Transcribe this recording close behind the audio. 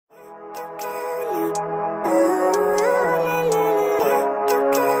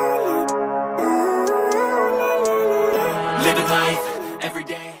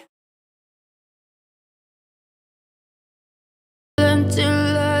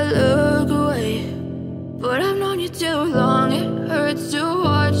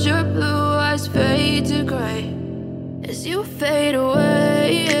fade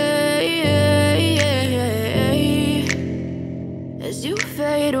away, as you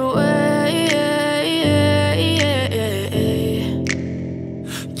fade away.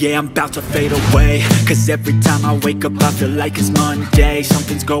 Yeah, I'm about to fade away, cause every time I wake up I feel like it's Monday.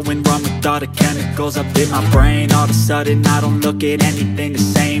 Something's going wrong with all the chemicals up in my brain. All of a sudden I don't look at anything the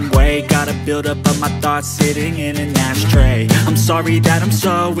same way. Gotta build up of my thoughts sitting in an ashtray. I'm sorry that I'm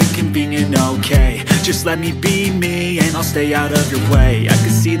so inconvenient, okay. Just let me be me and I'll stay out of your way. I can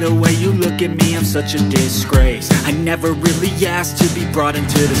see the way you look at me, I'm such a disgrace. I never really asked to be brought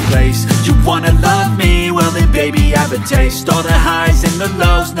into this place. You wanna love me? Well then baby, have a taste. All the highs and the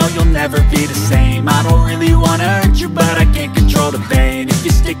lows, no, you'll never be the same. I don't really wanna hurt you, but I can't control the pain. If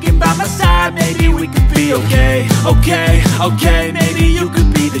you're sticking by my side, maybe we could be okay. Okay, maybe you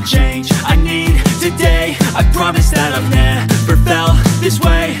could be the change I need today. I promise that I've never felt this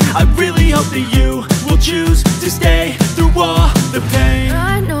way. I really hope that you will choose to stay through all the pain.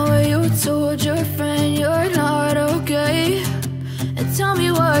 I know you told your friend you're not okay, and tell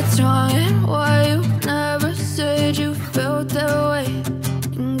me what's wrong and why you never said you felt that way.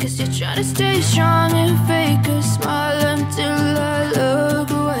 Guess you're trying to stay strong and fake a smile until I look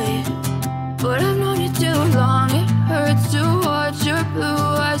away. But I've known you too long, it hurts to watch your blue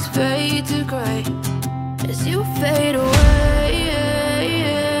eyes fade to gray as you fade